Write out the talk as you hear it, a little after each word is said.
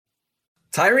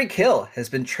Tyreek Hill has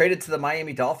been traded to the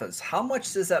Miami Dolphins. How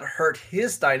much does that hurt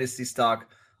his dynasty stock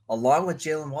along with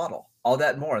Jalen Waddle? All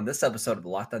that and more in this episode of the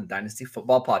Locked On Dynasty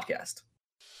Football Podcast.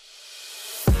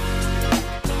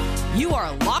 You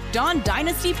are Locked On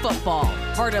Dynasty Football,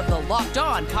 part of the Locked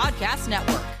On Podcast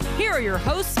Network. Here are your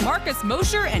hosts, Marcus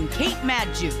Mosher and Kate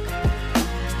Magdziuk.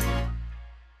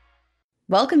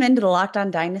 Welcome into the Locked On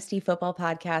Dynasty Football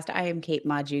Podcast. I am Kate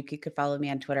Magdziuk. You could follow me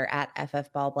on Twitter at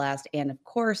FFBallblast. And of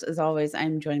course, as always,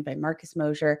 I'm joined by Marcus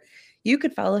Mosher. You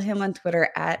could follow him on Twitter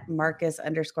at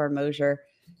Marcus_Mosher.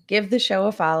 Give the show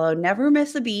a follow. Never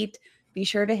miss a beat. Be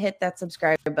sure to hit that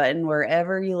subscribe button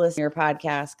wherever you listen to your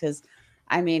podcast because,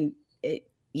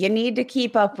 you need to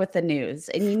keep up with the news.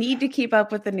 And you need to keep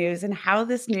up with the news and how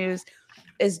this news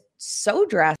is so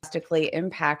drastically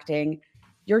impacting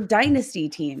your dynasty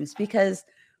teams, because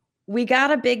we got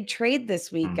a big trade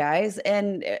this week, guys,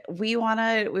 and we want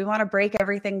to break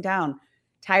everything down.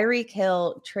 Tyreek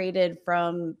Hill traded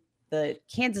from the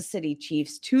Kansas City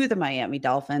Chiefs to the Miami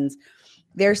Dolphins.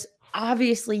 There's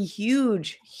obviously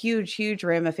huge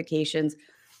ramifications,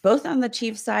 both on the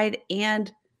Chiefs side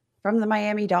and from the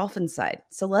Miami Dolphins side.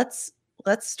 So let's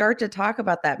start to talk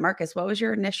about that. Marcus, what was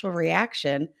your initial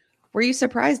reaction? Were you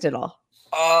surprised at all?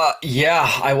 Yeah,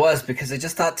 I was, because I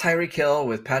just thought Tyreek Hill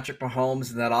with Patrick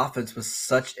Mahomes and that offense was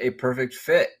such a perfect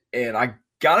fit. And I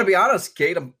gotta be honest,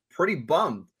 Kate, I'm pretty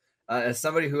bummed. As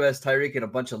somebody who has Tyreek in a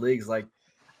bunch of leagues,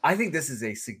 I think this is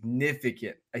a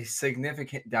significant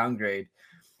downgrade,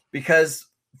 because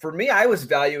for me, I was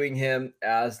valuing him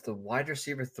as the wide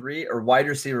receiver 3 or wide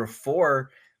receiver 4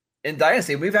 in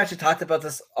Dynasty. We've actually talked about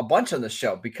this a bunch on the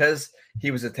show because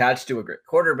he was attached to a great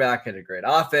quarterback and a great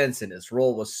offense, and his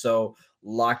role was so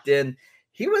locked in.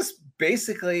 He was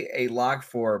basically a lock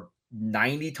for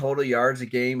 90 total yards a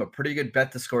game, a pretty good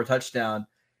bet to score a touchdown.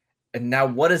 And now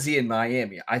what is he in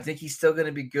Miami? I think he's still going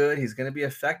to be good. He's going to be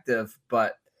effective,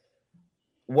 but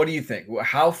what do you think?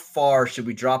 How far should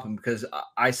we drop him? Because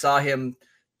I saw him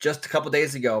just a couple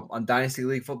days ago on Dynasty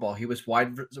League Football. He was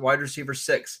wide receiver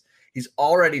 6. He's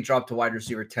already dropped to wide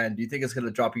receiver 10. Do you think it's going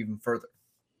to drop even further?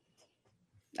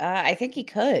 I think he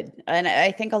could. And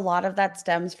I think a lot of that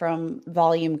stems from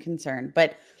volume concern.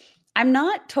 But I'm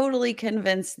not totally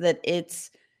convinced that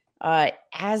it's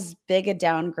as big a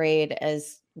downgrade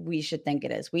as we should think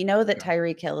it is. We know that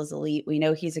Tyreek Hill is elite. We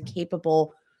know he's a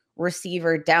capable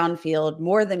receiver downfield,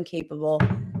 more than capable.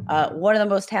 One of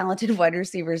the most talented wide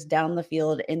receivers down the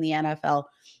field in the NFL.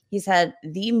 He's had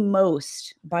the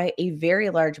most, by a very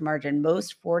large margin,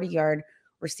 most 40-yard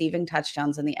receiving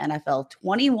touchdowns in the NFL,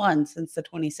 21 since the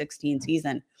 2016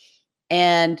 season.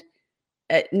 And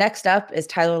next up is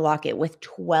Tyler Lockett with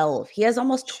 12. He has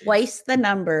almost twice the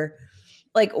number.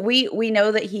 We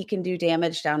know that he can do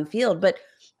damage downfield, but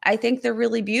I think the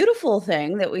really beautiful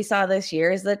thing that we saw this year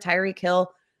is that Tyreek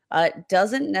Hill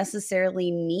doesn't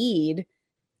necessarily need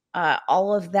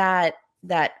all of that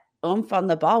oomph on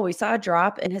the ball. We saw a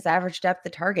drop in his average depth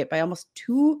of target by almost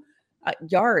 2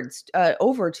 yards,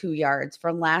 over 2 yards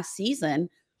from last season.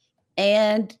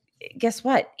 And guess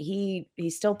what? He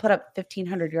still put up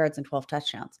 1,500 yards and 12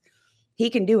 touchdowns. He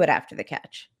can do it after the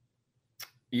catch.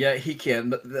 Yeah, he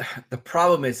can. But the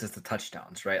problem is the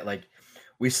touchdowns, right?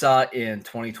 We saw in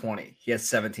 2020, he had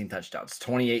 17 touchdowns.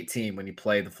 2018, when he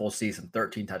played the full season,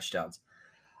 13 touchdowns.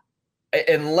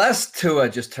 Unless Tua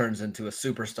just turns into a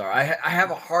superstar, I have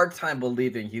a hard time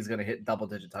believing he's going to hit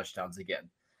double-digit touchdowns again.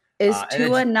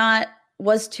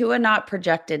 Was Tua not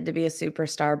projected to be a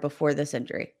superstar before this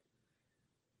injury?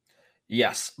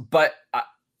 Yes, but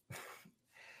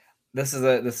this is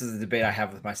a debate I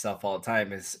have with myself all the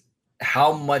time: is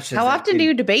how often do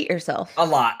you debate yourself? A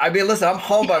lot. Listen, I'm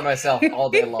home by myself all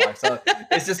day long, so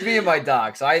it's just me and my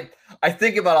dog. So I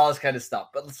think about all this kind of stuff.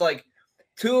 But it's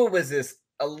Tua was this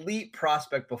elite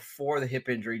prospect before the hip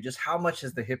injury. Just how much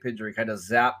has the hip injury kind of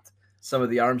zapped some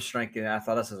of the arm strength and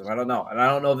athleticism? I don't know. And I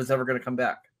don't know if it's ever going to come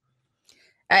back.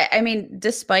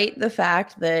 Despite the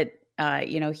fact that,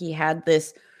 he had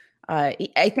this,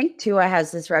 I think Tua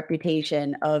has this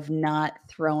reputation of not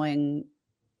throwing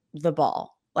the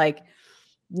ball,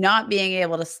 not being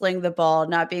able to sling the ball,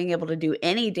 not being able to do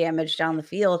any damage down the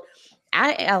field.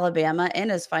 At Alabama in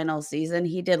his final season,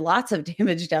 he did lots of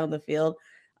damage down the field,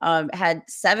 had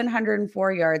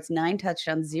 704 yards, 9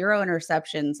 touchdowns, 0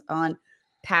 interceptions on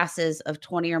passes of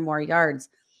 20 or more yards.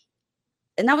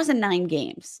 And that was in 9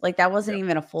 games. That wasn't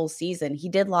even a full season. He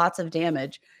did lots of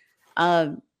damage.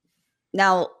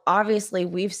 Now, obviously,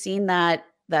 we've seen that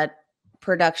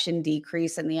production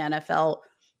decrease in the NFL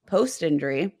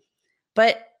post-injury.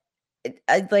 But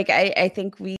I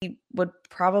think we would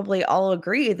probably all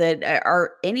agree that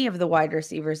are any of the wide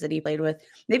receivers that he played with,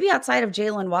 maybe outside of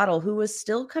Jalen Waddle, who was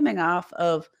still coming off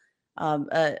of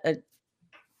a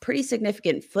pretty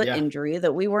significant foot Yeah. injury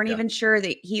that we weren't Yeah. even sure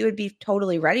that he would be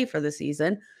totally ready for the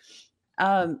season.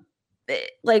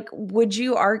 Like, would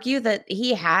you argue that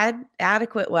he had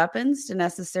adequate weapons to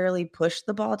necessarily push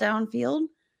the ball downfield?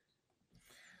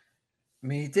 I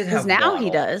mean, he did Because have now Waddle. he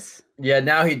does. Yeah,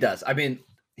 now he does. I mean,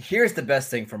 here's the best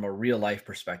thing from a real life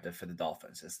perspective for the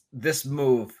Dolphins is this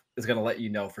move is going to let you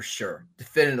know for sure,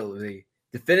 definitively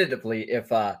if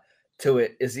Tua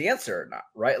is the answer or not,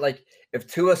 right? Like if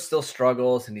Tua still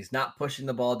struggles and he's not pushing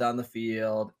the ball down the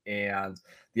field and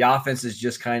the offense is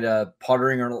just kind of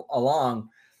puttering along,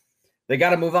 they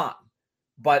got to move on.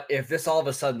 But if this all of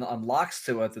a sudden unlocks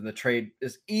Tua, then the trade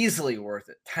is easily worth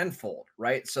it tenfold,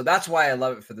 right? So that's why I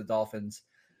love it for the Dolphins.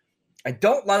 I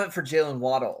don't love it for Jalen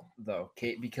Waddle, though,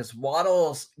 Kate, because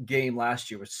Waddle's game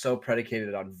last year was so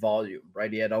predicated on volume,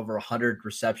 right? He had over 100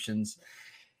 receptions.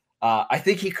 I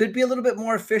think he could be a little bit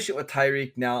more efficient with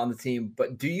Tyreek now on the team,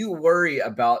 but do you worry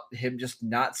about him just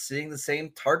not seeing the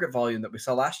same target volume that we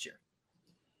saw last year?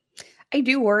 I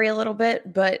do worry a little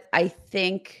bit, but I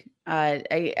think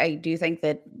I do think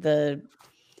that the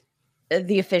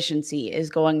efficiency is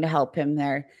going to help him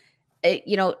there.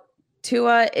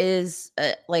 Tua is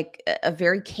like a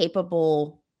very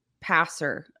capable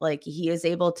passer. Like he is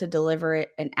able to deliver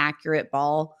an accurate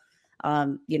ball.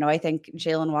 I think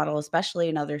Jalen Waddle, especially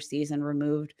another season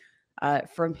removed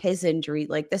from his injury,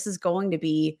 like this is going to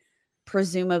be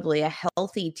presumably a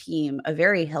healthy team, a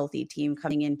very healthy team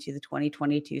coming into the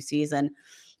 2022 season.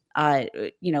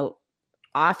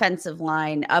 Offensive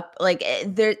line up, like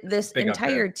this Big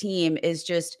entire team is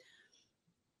just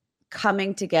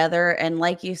coming together. And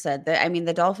like you said,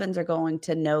 the Dolphins are going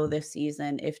to know this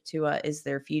season if Tua is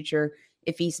their future.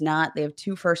 If he's not, they have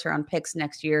 2 first-round picks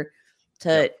next year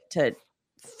to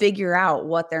figure out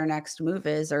what their next move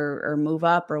is or move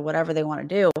up or whatever they want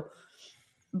to do.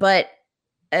 But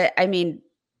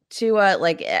Tua,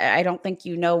 like I don't think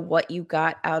you know what you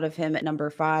got out of him at number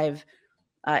 5,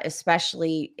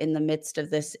 especially in the midst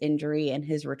of this injury and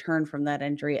his return from that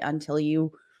injury until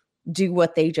you do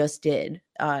what they just did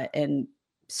and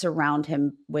surround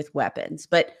him with weapons.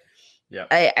 But yeah,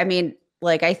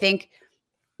 I think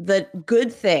the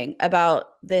good thing about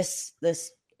this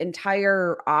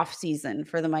entire offseason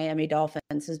for the Miami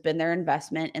Dolphins has been their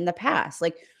investment in the pass.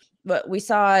 Like, but we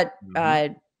saw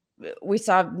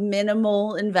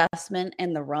minimal investment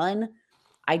in the run.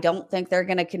 I don't think they're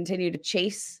going to continue to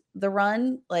chase the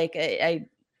run. Like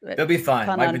they'll be fine.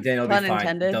 Mike McDaniel will be fine.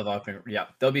 Intended.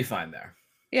 They'll be fine there.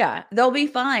 Yeah, they'll be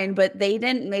fine, but they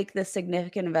didn't make the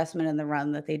significant investment in the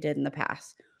run that they did in the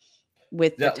past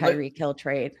with the Tyreek Hill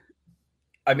trade.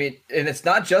 I mean, and it's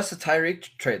not just a Tyreek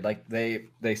trade. Like they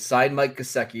signed Mike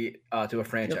Gesicki to a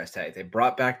franchise tag. They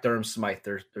brought back Durham Smythe,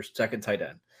 their second tight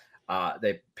end.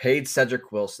 They paid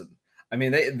Cedric Wilson. I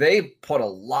mean, they put a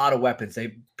lot of weapons.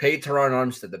 They paid Teron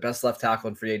Armstead, the best left tackle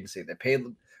in free agency. They paid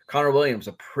Connor Williams,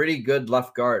 a pretty good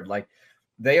left guard. Like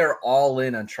they are all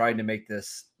in on trying to make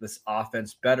this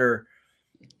offense better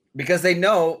because they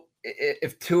know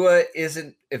if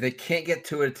they can't get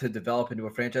Tua to develop into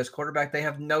a franchise quarterback, they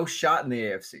have no shot in the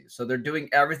AFC. So they're doing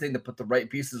everything to put the right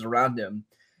pieces around him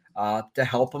to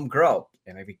help him grow.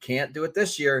 And if he can't do it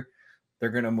this year, they're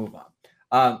going to move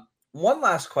on. One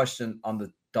last question on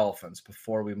the Dolphins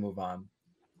before we move on.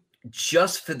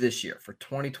 Just for this year, for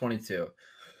 2022,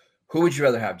 who would you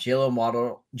rather have, Jalen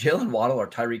Waddle or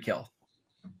Tyreek Hill?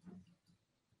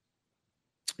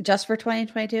 Just for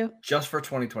 2022? Just for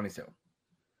 2022.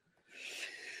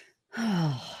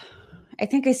 I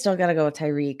think I still got to go with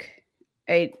Tyreek.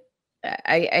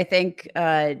 I think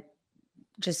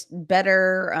just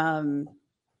better.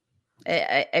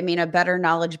 A better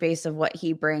knowledge base of what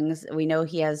he brings. We know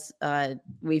he has.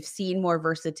 We've seen more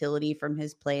versatility from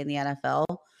his play in the NFL.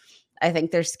 I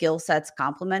think their skill sets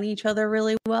complement each other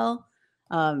really well.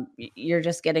 You're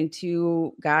just getting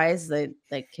 2 guys that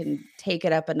can take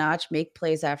it up a notch, make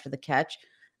plays after the catch.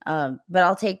 But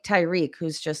I'll take Tyreek,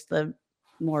 who's just the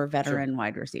more veteran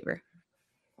wide receiver.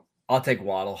 I'll take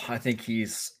Waddle. I think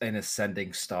he's an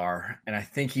ascending star, and I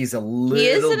think he's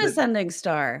ascending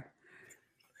star.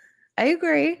 I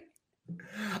agree.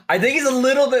 I think he's a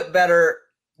little bit better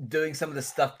doing some of the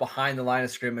stuff behind the line of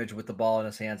scrimmage with the ball in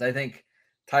his hands. I think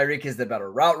Tyreek is the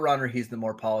better route runner. He's the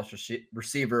more polished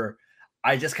receiver.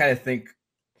 I just kind of think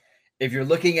if you're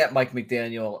looking at Mike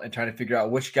McDaniel and trying to figure out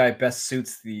which guy best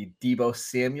suits the Deebo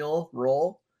Samuel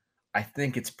role, I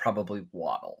think it's probably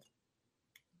Waddle.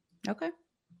 Okay.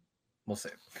 We'll see.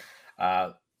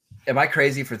 Am I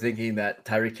crazy for thinking that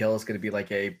Tyreek Hill is going to be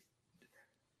like a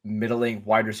middling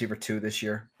wide receiver 2 this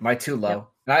year? Am I too low?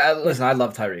 Yep. Listen, I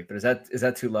love Tyreek, but is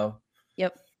that too low?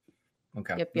 Yep.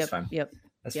 Okay, Yep. that's Yep. fine. Yep.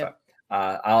 That's Yep. fine.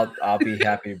 I'll be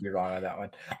happy to be wrong on that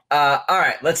one. All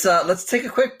right, let's take a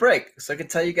quick break so I can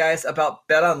tell you guys about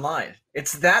Bet Online.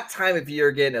 It's that time of year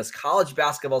again as college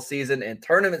basketball season and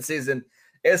tournament season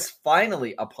is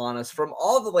finally upon us. From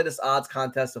all the latest odds,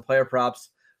 contests, and player props,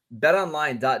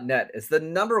 BetOnline.net is the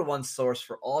 #1 source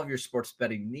for all of your sports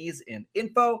betting needs and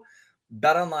info.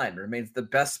 BetOnline remains the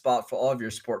best spot for all of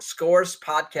your sports scores,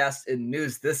 podcasts, and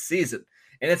news this season.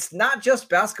 And it's not just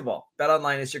basketball.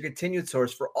 BetOnline is your continued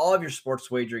source for all of your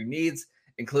sports wagering needs,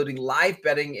 including live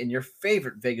betting in your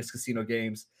favorite Vegas casino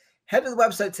games. Head to the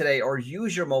website today or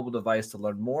use your mobile device to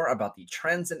learn more about the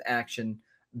trends in action.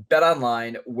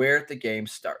 BetOnline, where the game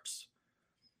starts.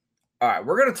 All right,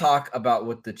 we're going to talk about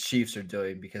what the Chiefs are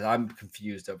doing because I'm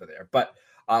confused over there. But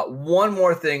one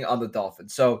more thing on the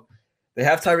Dolphins. So they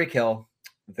have Tyreek Hill.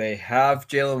 They have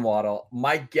Jalen Waddle.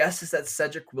 My guess is that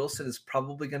Cedric Wilson is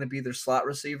probably going to be their slot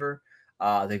receiver.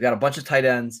 They've got a bunch of tight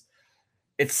ends.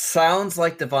 It sounds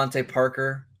like Devontae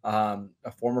Parker,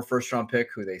 a former first-round pick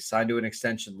who they signed to an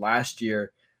extension last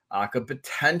year, could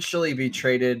potentially be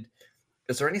traded.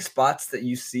 Is there any spots that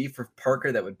you see for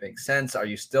Parker that would make sense? Are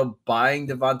you still buying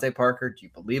Devontae Parker? Do you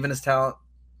believe in his talent?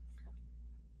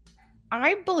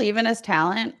 I believe in his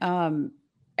talent.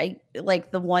 I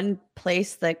like the one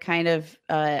place that kind of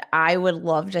I would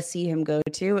love to see him go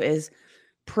to is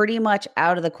pretty much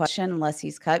out of the question unless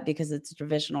he's cut because it's a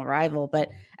divisional rival. But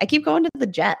I keep going to the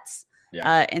Jets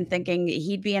and thinking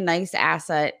he'd be a nice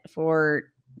asset for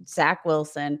Zach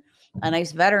Wilson, a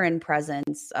nice veteran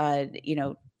presence.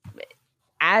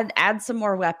 Add some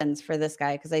more weapons for this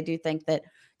guy because I do think that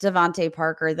Devontae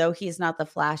Parker, though he's not the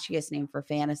flashiest name for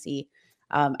fantasy,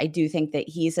 I do think that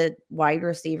he's a wide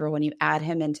receiver when you add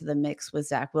him into the mix with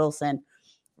Zach Wilson,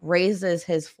 raises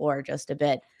his floor just a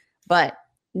bit, but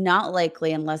not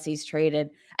likely unless he's traded.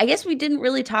 I guess we didn't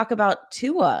really talk about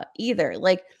Tua either.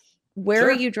 Like, where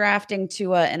are you drafting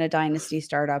Tua in a dynasty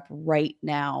startup right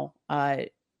now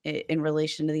in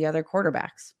relation to the other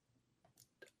quarterbacks?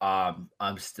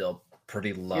 I'm still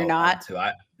pretty low. You're not?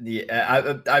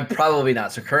 I'm probably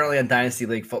not. So currently in Dynasty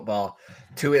League football,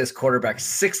 Tua is quarterback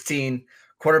 16.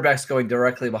 Quarterbacks going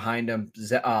directly behind him: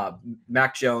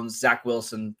 Mac Jones, Zach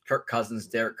Wilson, Kirk Cousins,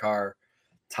 Derek Carr,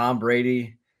 Tom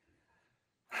Brady.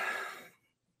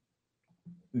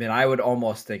 Man, I would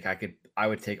almost think I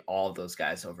would take all of those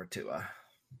guys over Tua.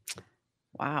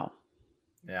 Wow.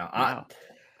 Yeah. Wow.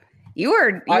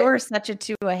 You were such a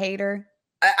Tua hater.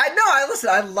 I know. Listen,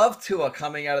 I love Tua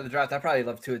coming out of the draft. I probably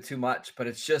love Tua too much, but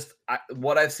it's just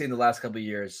what I've seen the last couple of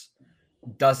years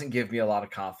doesn't give me a lot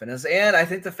of confidence. And I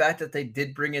think the fact that they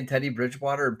did bring in Teddy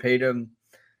Bridgewater and paid him,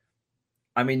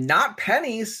 I mean, not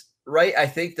pennies, right? I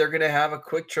think they're going to have a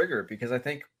quick trigger because I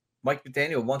think Mike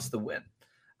McDaniel wants to win.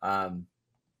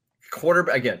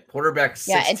 Quarterback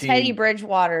 16. Yeah, and Teddy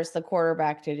Bridgewater is the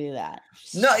quarterback to do that.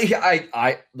 No,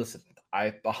 I listen,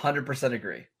 I 100%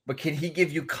 agree. But can he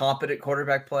give you competent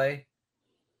quarterback play?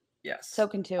 Yes. So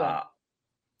can Tua.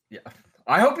 Yeah.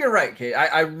 I hope you're right, Kate.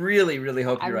 I really, really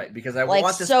hope you're right because I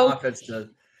want this offense to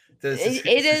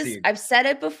it is. I've said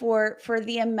it before, for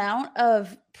the amount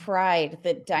of pride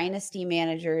that dynasty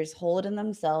managers hold in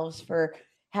themselves for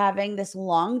having this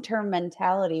long-term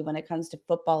mentality when it comes to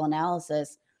football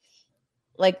analysis.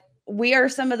 Like, we are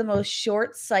some of the most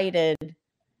short-sighted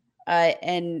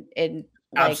and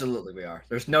absolutely we are.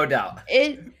 There's no doubt.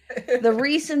 The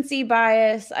recency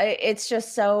bias, it's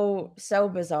just so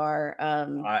bizarre.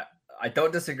 I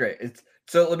don't disagree.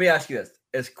 So let me ask you this.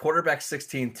 Is quarterback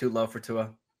 16 too low for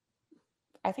Tua?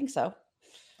 I think so.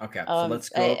 Okay, so let's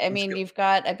go. You've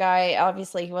got a guy,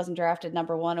 obviously he wasn't drafted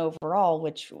 #1 overall,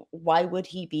 which why would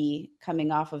he be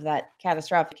coming off of that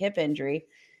catastrophic hip injury?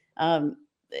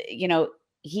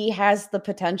 He has the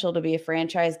potential to be a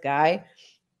franchise guy.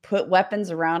 Put weapons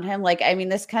around him.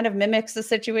 This kind of mimics the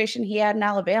situation he had in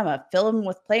Alabama. Fill him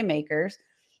with playmakers,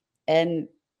 and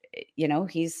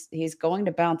he's going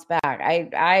to bounce back.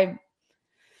 I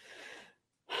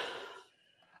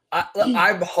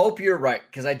hope you're right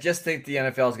because I just think the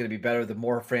NFL is going to be better the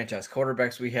more franchise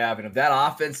quarterbacks we have, and if that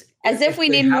offense, if we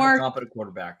need more competent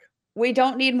quarterback, we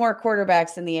don't need more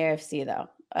quarterbacks in the AFC though.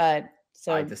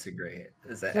 So I disagree.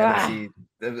 Is that NFC?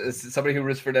 Is somebody who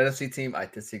roots for the NFC team? I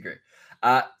disagree.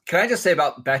 Can I just say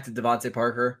back to Devontae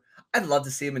Parker? I'd love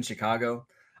to see him in Chicago.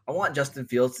 I want Justin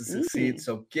Fields to succeed.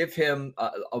 So give him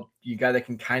a guy that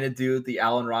can kind of do the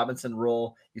Allen Robinson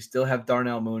role. You still have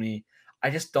Darnell Mooney. I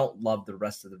just don't love the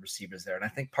rest of the receivers there. And I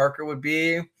think Parker would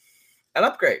be an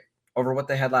upgrade over what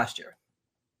they had last year.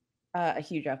 A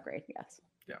huge upgrade, yes.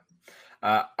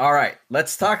 Yeah. All right,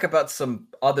 let's talk about some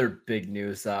other big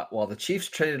news. Well, the Chiefs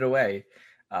traded away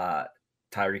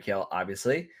Tyreek Hill,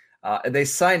 obviously. They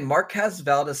signed Marquez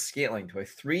Valdes-Scantling to a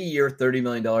 3-year, $30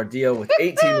 million deal with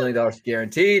 $18 million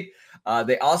guaranteed.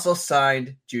 They also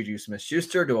signed Juju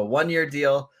Smith-Schuster to a 1-year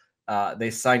deal. They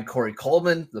signed Corey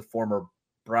Coleman, the former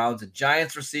Browns and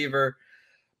Giants receiver.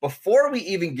 Before we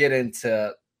even get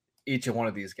into each one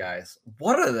of these guys,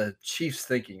 what are the Chiefs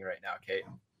thinking right now, Kate?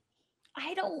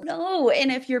 I don't know.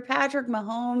 And if you're Patrick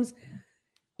Mahomes,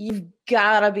 you've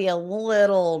got to be a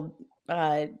little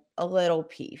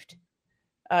peeved.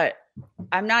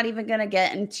 I'm not even going to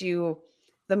get into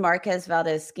the Marquez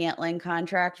Valdes-Scantling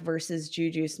contract versus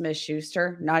Juju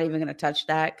Smith-Schuster. Not even going to touch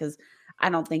that because I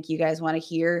don't think you guys want to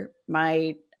hear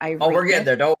my Oh, we're getting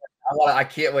there. Don't worry. I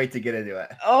can't wait to get into it.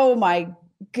 Oh my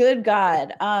good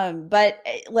God. But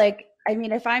like, I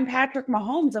mean, if I'm Patrick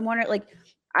Mahomes, I'm wondering, like,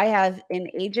 I have an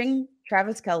aging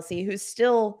Travis Kelce, who's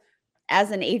still,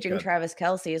 as an aging Travis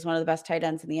Kelce, is one of the best tight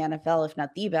ends in the NFL, if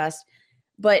not the best.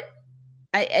 But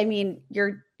I mean,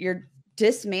 you're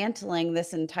dismantling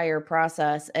this entire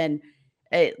process, and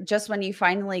just when you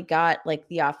finally got like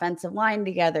the offensive line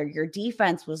together, your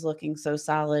defense was looking so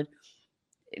solid.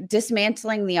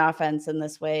 Dismantling the offense in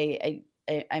this way,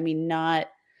 I mean, not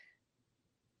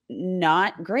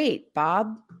great,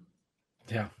 Bob.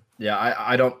 Yeah,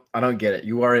 I don't get it.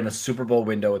 You are in a Super Bowl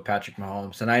window with Patrick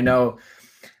Mahomes, and I know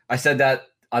I said that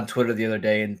on Twitter the other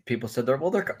day, and people said they're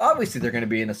obviously going to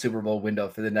be in a Super Bowl window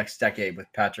for the next decade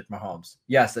with Patrick Mahomes.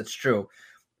 Yes, that's true,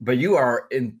 but you are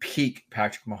in peak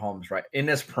Patrick Mahomes, right, in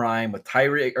his prime with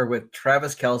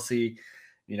Travis Kelce.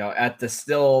 You know, at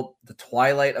the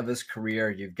twilight of his career.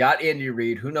 You've got Andy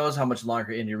Reid. Who knows how much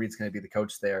longer Andy Reid's going to be the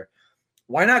coach there?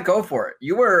 Why not go for it?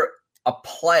 You were a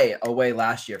play away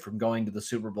last year from going to the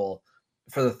Super Bowl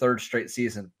for the 3rd straight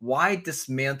season. Why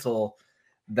dismantle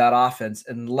that offense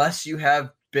unless you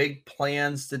have big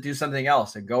plans to do something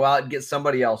else and go out and get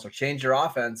somebody else or change your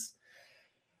offense?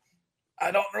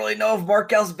 I don't really know if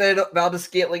Marquez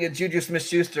Valdes-Scantling and Juju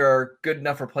Smith-Schuster are good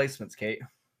enough replacements, Kate.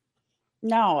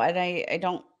 No, and I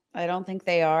don't think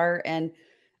they are. And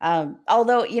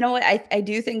although, you know what, I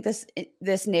do think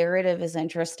this narrative is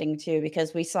interesting too,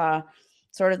 because we saw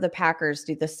sort of the Packers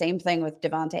do the same thing with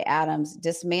Davante Adams,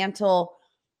 dismantle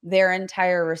their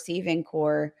entire receiving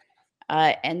core,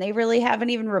 and they really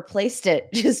haven't even replaced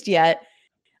it just yet.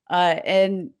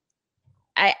 And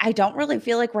I don't really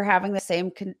feel like we're having the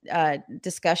same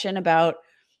discussion about,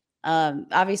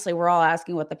 obviously we're all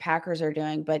asking what the Packers are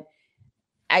doing, but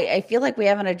I feel like we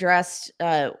haven't addressed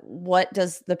what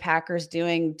does the Packers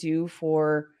do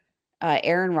for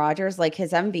Aaron Rodgers. Like,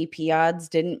 his MVP odds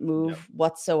didn't move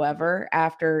whatsoever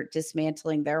after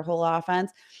dismantling their whole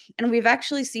offense. And we've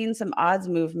actually seen some odds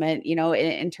movement, you know,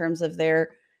 in terms of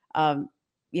their,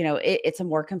 you know, it's a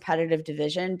more competitive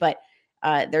division, but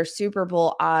their Super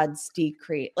Bowl odds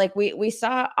decrease. Like we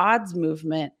saw odds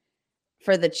movement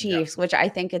for the Chiefs, which I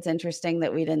think it's interesting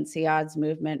that we didn't see odds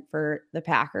movement for the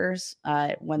Packers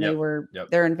when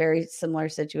they're in very similar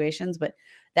situations, but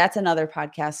that's another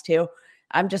podcast too.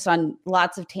 I'm just on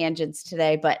lots of tangents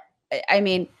today, but I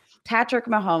mean, Patrick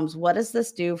Mahomes, what does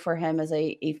this do for him as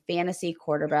a fantasy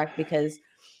quarterback? Because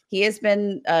he has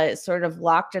been sort of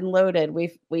locked and loaded.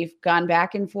 We've gone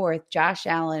back and forth, Josh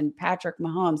Allen, Patrick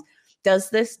Mahomes.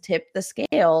 Does this tip the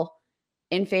scale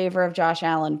in favor of Josh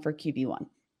Allen for QB1?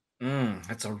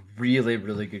 That's a really,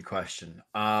 really good question.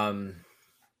 No,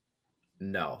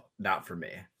 not for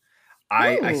me.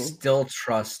 I still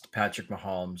trust Patrick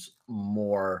Mahomes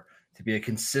more to be a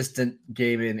consistent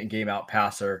game in and game out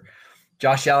passer.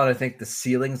 Josh Allen, I think the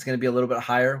ceiling is going to be a little bit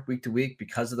higher week to week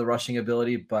because of the rushing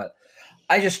ability, but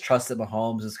I just trust that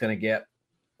Mahomes is going to get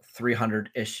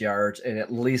 300-ish yards and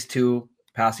at least 2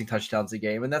 passing touchdowns a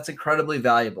game, and that's incredibly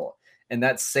valuable. And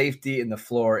that safety in the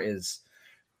floor is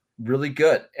really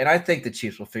good. And I think the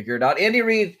Chiefs will figure it out. Andy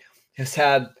Reid has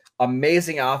had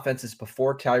amazing offenses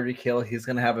before Tyreek Hill. He's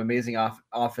going to have amazing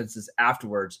offenses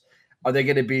afterwards. Are they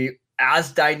going to be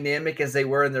as dynamic as they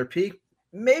were in their peak?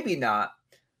 Maybe not,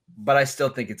 but I still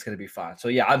think it's going to be fun. So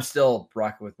yeah, I'm still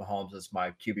rocking with Mahomes as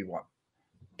my QB1.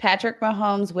 Patrick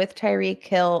Mahomes with Tyreek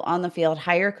Hill on the field,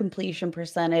 higher completion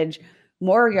percentage,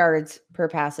 more yards per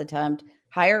pass attempt,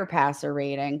 higher passer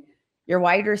rating. Your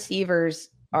wide receivers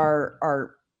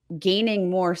are gaining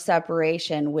more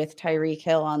separation with Tyreek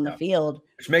Hill on the field.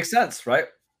 Which makes sense, right?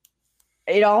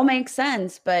 It all makes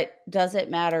sense, but does it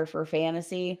matter for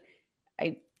fantasy?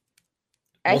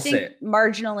 I think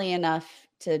marginally enough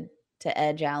to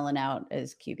edge Allen out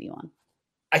as QB1.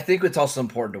 I think it's also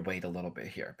important to wait a little bit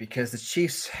here because the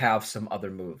Chiefs have some other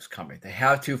moves coming. They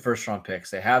have 2 first-round picks.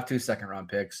 They have 2 second-round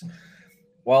picks.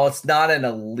 While it's not an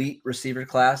elite receiver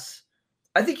class,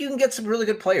 I think you can get some really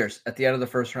good players at the end of the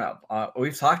first round.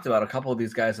 We've talked about a couple of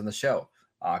these guys on the show.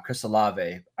 Chris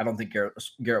Olave. I don't think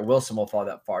Garrett Wilson will fall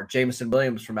that far. Jameson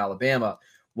Williams from Alabama.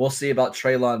 We'll see about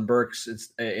Treylon Burks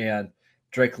and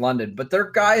Drake London. But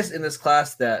they're guys in this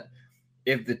class that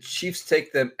if the Chiefs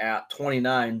take them at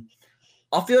 29,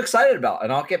 I'll feel excited about,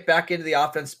 and I'll get back into the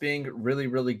offense being really,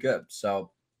 really good.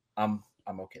 So I'm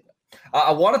okay with that.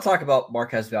 I want to talk about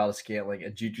Marquez Valdes-Scantling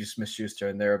and Juju Smith-Schuster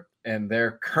and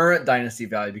their current dynasty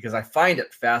value because I find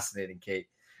it fascinating, Kate.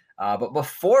 But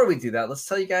before we do that, let's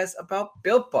tell you guys about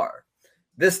Built Bar.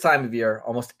 This time of year,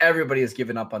 almost everybody has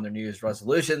given up on their New Year's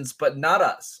resolutions, but not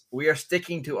us. We are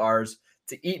sticking to ours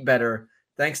to eat better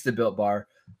thanks to Built Bar.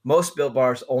 Most Built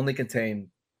Bars only contain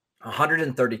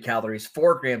 130 calories,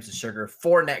 4 grams of sugar,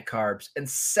 4 net carbs, and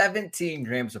 17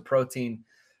 grams of protein.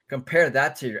 Compare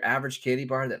that to your average candy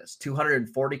bar that is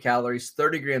 240 calories,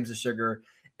 30 grams of sugar,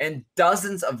 and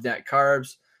dozens of net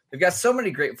carbs. They've got so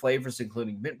many great flavors,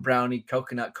 including mint brownie,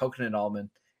 coconut almond,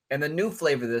 and the new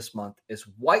flavor this month is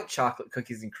white chocolate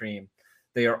cookies and cream.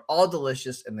 They are all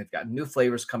delicious, and they've got new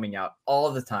flavors coming out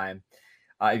all the time.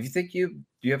 If you think do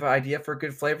you have an idea for a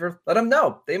good flavor, let them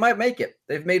know. They might make it.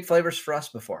 They've made flavors for us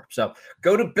before. So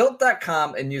go to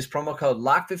built.com and use promo code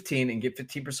LOCK15 and get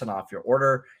 15% off your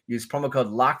order. Use promo code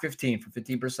LOCK15 for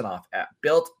 15% off at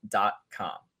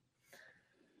built.com.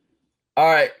 All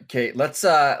right, Kate, let's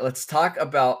talk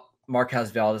about Marquez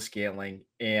Valdes-Scantling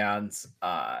and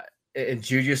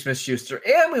Juju Smith-Schuster,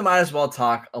 and we might as well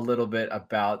talk a little bit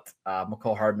about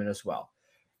Mecole Hardman as well.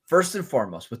 First and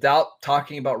foremost, without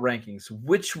talking about rankings,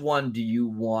 which one do you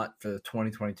want for the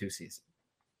 2022 season?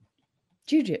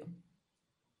 Juju.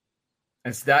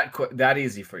 It's that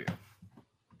easy for you.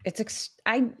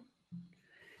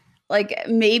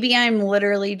 Maybe I'm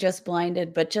literally just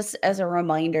blinded, but just as a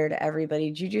reminder to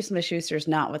everybody, Juju Smith-Schuster is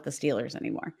not with the Steelers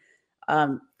anymore.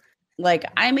 I'm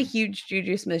a huge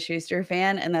Juju Smith-Schuster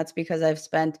fan, and that's because I've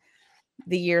spent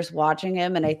the years watching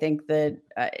him, and I think that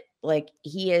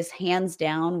he is hands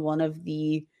down one of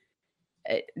the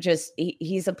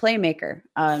he's a playmaker.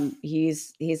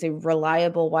 He's a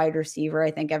reliable wide receiver. I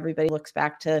think everybody looks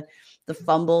back to the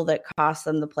fumble that cost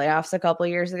them the playoffs a couple of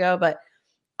years ago, but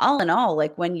all in all,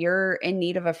 when you're in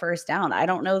need of a first down, I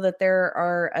don't know that there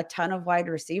are a ton of wide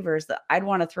receivers that I'd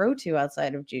want to throw to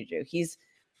outside of Juju. He's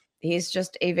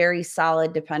just a very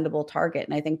solid, dependable target,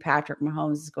 and I think Patrick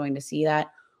Mahomes is going to see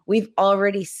that. We've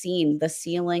already seen the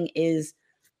ceiling is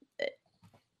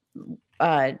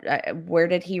where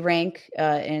did he rank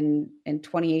in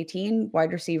 2018?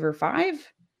 Wide receiver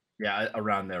 5? Yeah,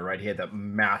 around there, right? He had that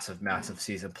massive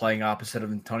season playing opposite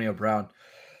of Antonio Brown.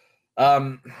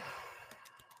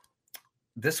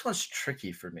 This one's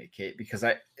tricky for me, Kate, because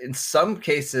in some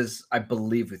cases I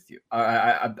believe with you.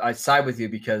 I side with you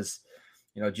because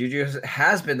Juju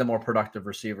has been the more productive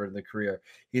receiver in the career.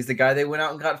 He's the guy they went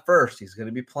out and got first. He's going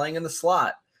to be playing in the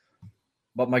slot.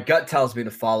 But my gut tells me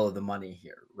to follow the money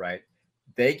here, right?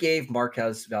 They gave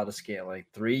Marquez Valdes-Scantling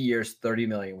 3 years, $30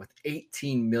 million with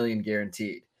 $18 million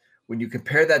guaranteed. When you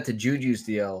compare that to Juju's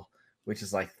deal, which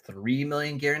is like $3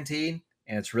 million guaranteed,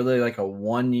 and it's really like a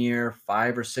 1 year,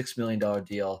 $5 or $6 million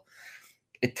deal,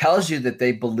 it tells you that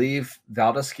they believe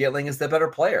Valdes-Scantling is the better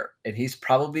player, and he's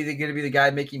probably going to be the guy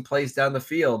making plays down the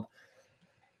field.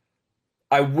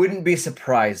 I wouldn't be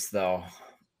surprised, though,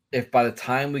 if by the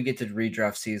time we get to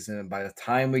redraft season and by the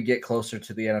time we get closer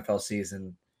to the NFL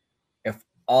season, if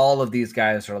all of these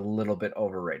guys are a little bit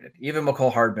overrated. Even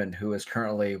Mecole Hardman, who is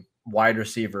currently wide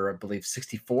receiver, I believe,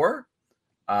 64.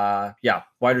 Wide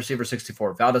receiver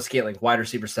 64. Valdes-Scantling, wide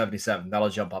receiver 77. That'll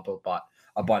jump up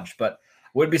a bunch, but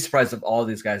wouldn't be surprised if all of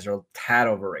these guys are a tad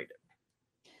overrated.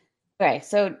 Okay,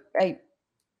 so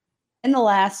in the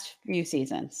last few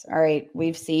seasons, all right,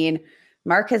 we've seen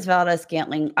Marquez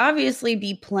Valdes-Scantling obviously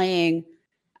be playing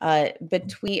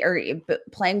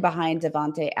playing behind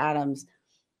Davante Adams,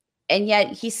 and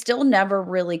yet he still never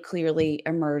really clearly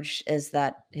emerged as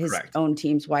his Correct. Own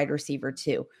team's wide receiver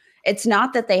too. It's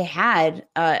not that they had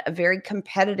a very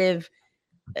competitive,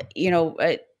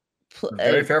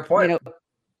 very fair point.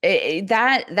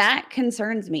 That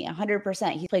concerns me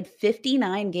 100%. He played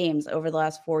 59 games over the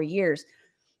last 4 years.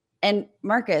 And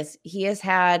Marcus, he has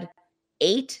had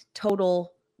 8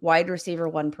 total wide receiver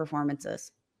 1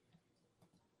 performances.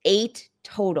 8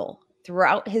 total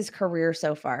throughout his career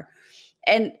so far.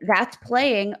 And that's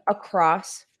playing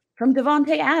across from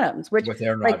Davante Adams, which with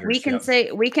Aaron Rodgers, we can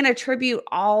say we can attribute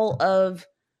all of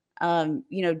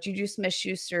Juju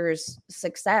Smith-Schuster's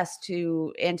success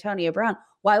to Antonio Brown.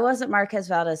 Why wasn't Marquez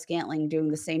Valdes-Scantling doing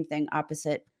the same thing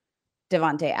opposite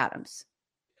Davante Adams?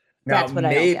 That's what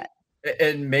I don't get.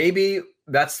 And maybe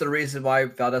that's the reason why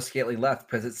Valdes-Scantling left,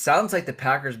 because it sounds like the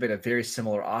Packers made a very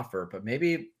similar offer, but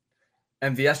maybe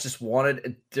MVS just wanted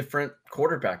a different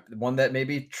quarterback, one that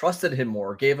maybe trusted him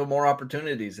more, gave him more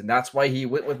opportunities, and that's why he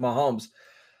went with Mahomes.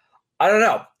 I don't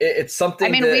know. It's something.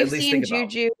 I mean, we've seen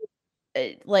Juju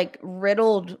like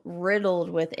riddled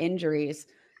with injuries,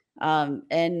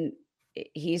 and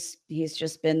he's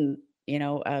just been, you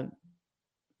know,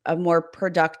 a more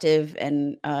productive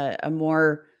and a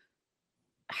more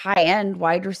high-end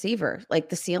wide receiver. Like,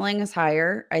 the ceiling is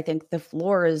higher. I think the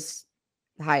floor is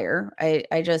higher. I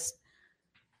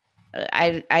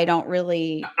don't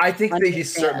really. I think that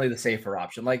he's certainly the safer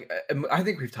option. Like, I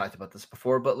think we've talked about this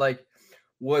before, but like,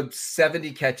 would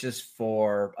 70 catches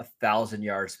for 1,000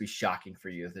 yards be shocking for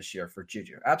you this year for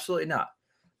Juju? Absolutely not.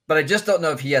 But I just don't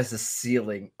know if he has the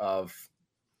ceiling of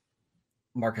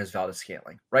Marquez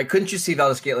Valdes-Scantling, right? Couldn't you see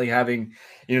Valdes-Scantling having,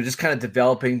 you know, just kind of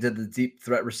developing to the deep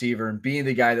threat receiver and being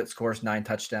the guy that scores 9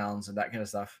 touchdowns and that kind of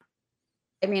stuff?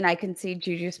 I mean, I can see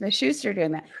Juju Smith-Schuster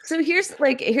doing that. So here's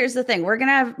the thing. We're going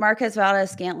to have Marquez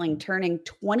Valdes-Scantling turning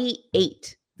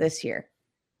 28 this year.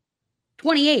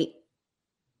 28.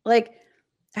 Like,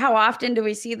 how often do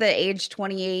we see the age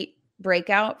 28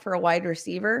 breakout for a wide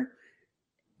receiver?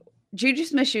 Juju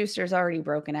Smith-Schuster's already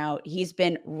broken out. He's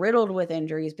been riddled with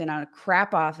injury. He's been on a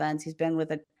crap offense. He's been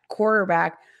with a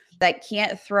quarterback that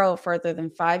can't throw further than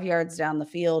 5 yards down the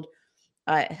field.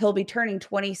 He'll be turning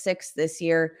 26 this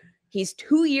year. He's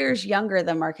 2 years younger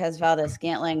than Marquez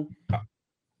Valdes-Scantling.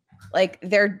 Like,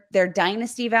 their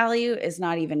dynasty value is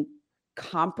not even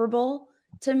comparable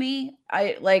to me.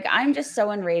 I'm just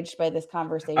so enraged by this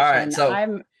conversation. All right, so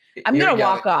I'm gonna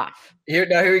walk off. Here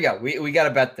we go. We got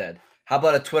a bet then. How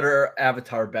about a Twitter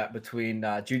avatar bet between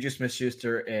Juju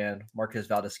Smith-Schuster and Marquez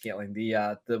Valdes-Scantling?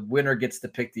 The winner gets to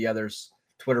pick the other's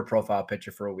Twitter profile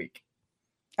picture for a week.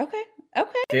 Okay.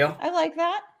 Deal? I like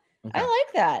that. Okay. I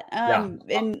like that.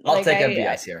 I'll take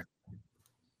MVS here.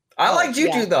 I like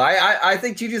Juju though. I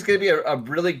think Juju's going to be a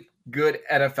really good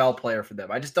NFL player for them.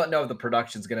 I just don't know if the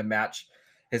production's going to match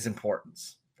his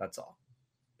importance. That's all.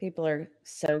 People are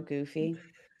so goofy.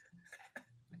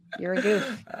 You're a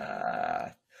goof.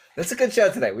 That's a good show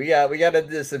today. We got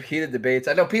into some heated debates.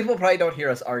 I know people probably don't hear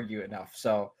us argue enough.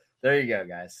 So there you go,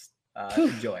 guys.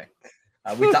 Enjoy.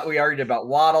 We thought we argued about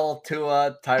Waddle,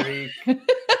 Tua, Tyreek,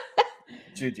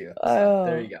 Juju. So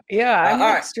there you go. Yeah,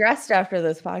 I'm stressed after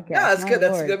this podcast. Yeah, that's good.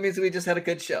 That's good. That means we just had a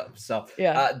good show. So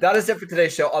that is it for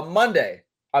today's show. On Monday,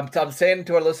 I'm saying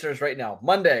to our listeners right now,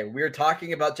 Monday, we're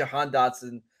talking about Jahan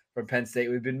Dotson from Penn State.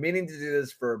 We've been meaning to do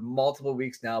this for multiple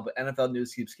weeks now, but NFL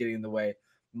news keeps getting in the way.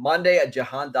 Monday, a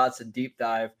Jahan Dotson deep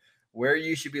dive, where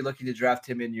you should be looking to draft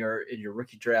him in your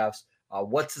rookie drafts.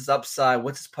 What's his upside?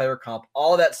 What's his player comp?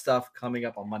 All that stuff coming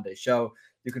up on Monday's show.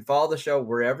 You can follow the show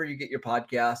wherever you get your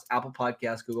podcasts, Apple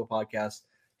Podcasts, Google Podcasts.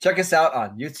 Check us out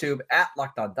on YouTube at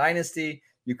Locked On Dynasty.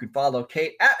 You can follow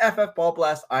Kate at FF Ball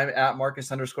Blast. I'm at Marcus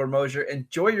 _Mosher.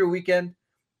 Enjoy your weekend,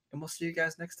 and we'll see you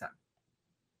guys next time.